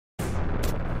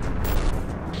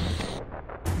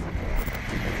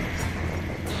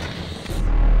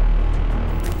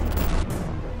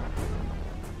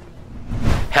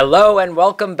Hello and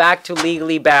welcome back to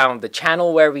Legally Bound, the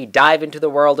channel where we dive into the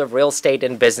world of real estate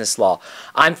and business law.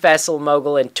 I'm Faisal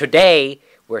Moghul, and today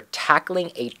we're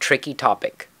tackling a tricky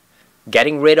topic: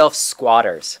 getting rid of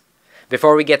squatters.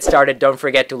 Before we get started, don't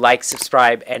forget to like,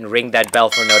 subscribe, and ring that bell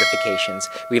for notifications.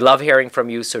 We love hearing from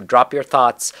you, so drop your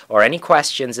thoughts or any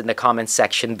questions in the comments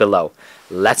section below.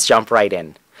 Let's jump right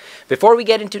in. Before we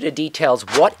get into the details,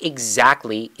 what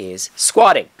exactly is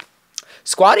squatting?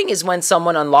 Squatting is when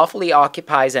someone unlawfully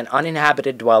occupies an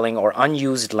uninhabited dwelling or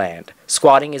unused land.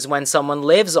 Squatting is when someone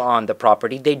lives on the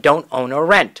property they don't own or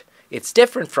rent. It's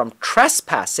different from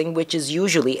trespassing, which is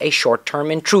usually a short-term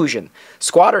intrusion.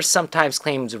 Squatters sometimes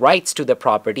claim rights to the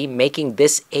property, making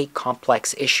this a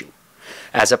complex issue.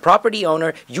 As a property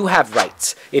owner, you have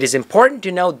rights. It is important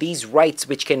to know these rights,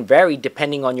 which can vary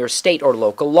depending on your state or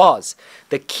local laws.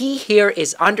 The key here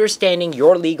is understanding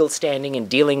your legal standing and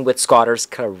dealing with squatters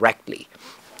correctly.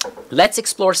 Let's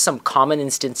explore some common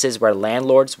instances where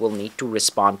landlords will need to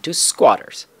respond to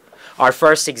squatters. Our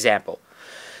first example: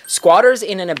 squatters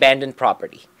in an abandoned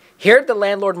property. Here, the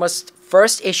landlord must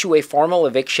first issue a formal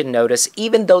eviction notice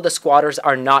even though the squatters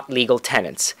are not legal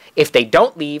tenants. If they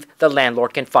don't leave, the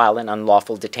landlord can file an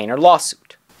unlawful detainer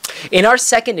lawsuit. In our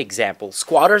second example,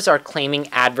 squatters are claiming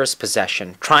adverse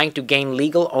possession, trying to gain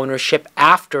legal ownership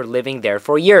after living there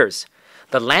for years.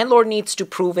 The landlord needs to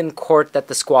prove in court that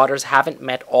the squatters haven't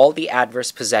met all the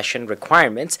adverse possession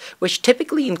requirements, which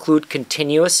typically include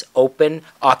continuous open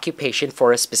occupation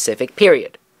for a specific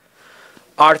period.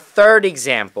 Our third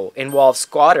example involves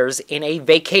squatters in a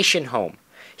vacation home.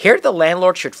 Here, the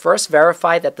landlord should first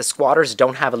verify that the squatters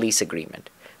don't have a lease agreement.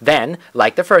 Then,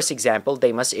 like the first example,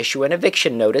 they must issue an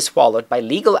eviction notice followed by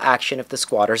legal action if the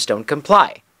squatters don't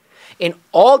comply. In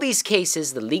all these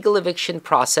cases, the legal eviction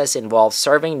process involves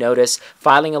serving notice,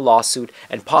 filing a lawsuit,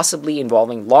 and possibly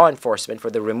involving law enforcement for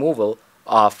the removal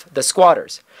of the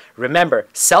squatters. Remember,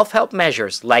 self-help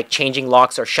measures like changing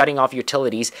locks or shutting off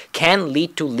utilities can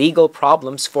lead to legal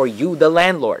problems for you, the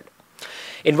landlord.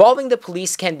 Involving the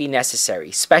police can be necessary,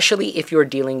 especially if you're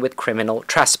dealing with criminal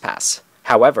trespass.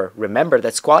 However, remember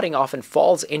that squatting often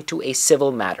falls into a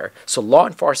civil matter, so law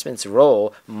enforcement's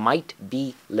role might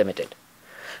be limited.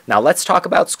 Now let's talk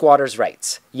about squatters'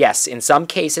 rights. Yes, in some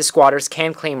cases, squatters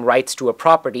can claim rights to a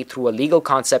property through a legal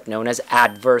concept known as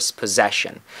adverse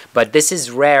possession, but this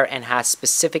is rare and has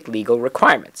specific legal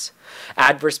requirements.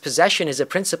 Adverse possession is a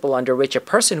principle under which a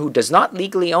person who does not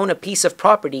legally own a piece of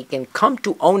property can come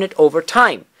to own it over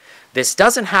time. This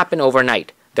doesn't happen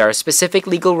overnight. There are specific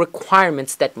legal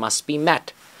requirements that must be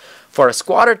met. For a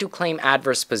squatter to claim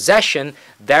adverse possession,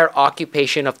 their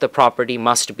occupation of the property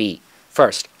must be: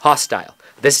 first, hostile.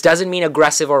 This doesn't mean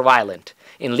aggressive or violent.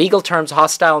 In legal terms,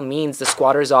 hostile means the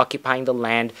squatter is occupying the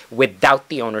land without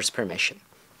the owner's permission.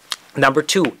 Number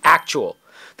two, actual.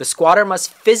 The squatter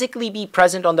must physically be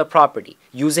present on the property,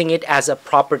 using it as a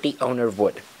property owner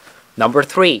would. Number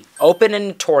three, open and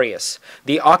notorious.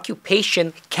 The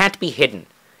occupation can't be hidden.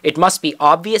 It must be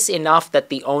obvious enough that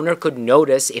the owner could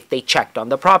notice if they checked on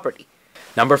the property.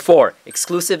 Number four,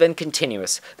 exclusive and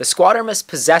continuous. The squatter must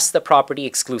possess the property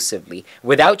exclusively,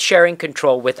 without sharing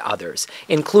control with others,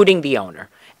 including the owner.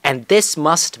 And this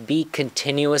must be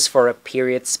continuous for a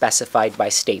period specified by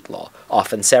state law,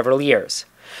 often several years.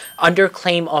 Under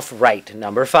claim of right,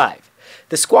 number five.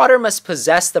 The squatter must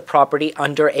possess the property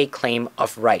under a claim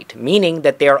of right, meaning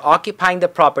that they are occupying the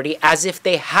property as if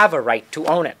they have a right to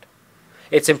own it.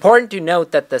 It's important to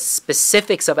note that the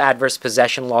specifics of adverse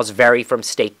possession laws vary from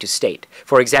state to state.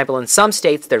 For example, in some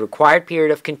states, the required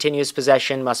period of continuous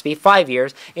possession must be 5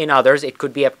 years. In others, it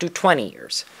could be up to 20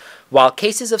 years. While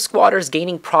cases of squatters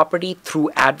gaining property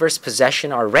through adverse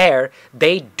possession are rare,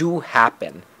 they do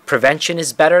happen. Prevention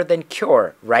is better than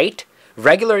cure, right?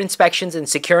 Regular inspections and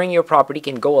securing your property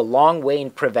can go a long way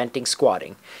in preventing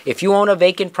squatting. If you own a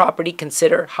vacant property,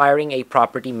 consider hiring a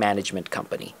property management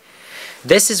company.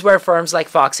 This is where firms like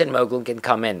Fox and Moghul can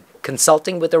come in.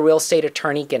 Consulting with a real estate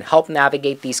attorney can help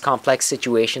navigate these complex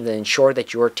situations and ensure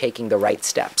that you're taking the right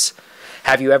steps.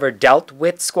 Have you ever dealt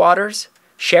with squatters?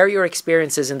 Share your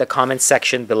experiences in the comments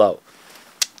section below.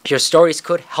 Your stories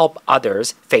could help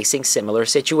others facing similar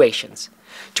situations.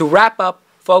 To wrap up,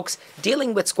 folks,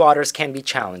 dealing with squatters can be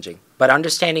challenging, but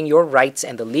understanding your rights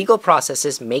and the legal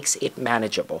processes makes it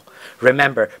manageable.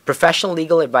 Remember, professional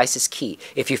legal advice is key.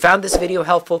 If you found this video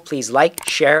helpful, please like,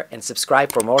 share, and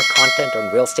subscribe for more content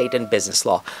on real estate and business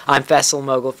law. I'm Faisal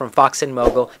Moghul from Fox and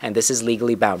Moghul, and this is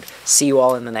Legally Bound. See you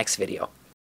all in the next video.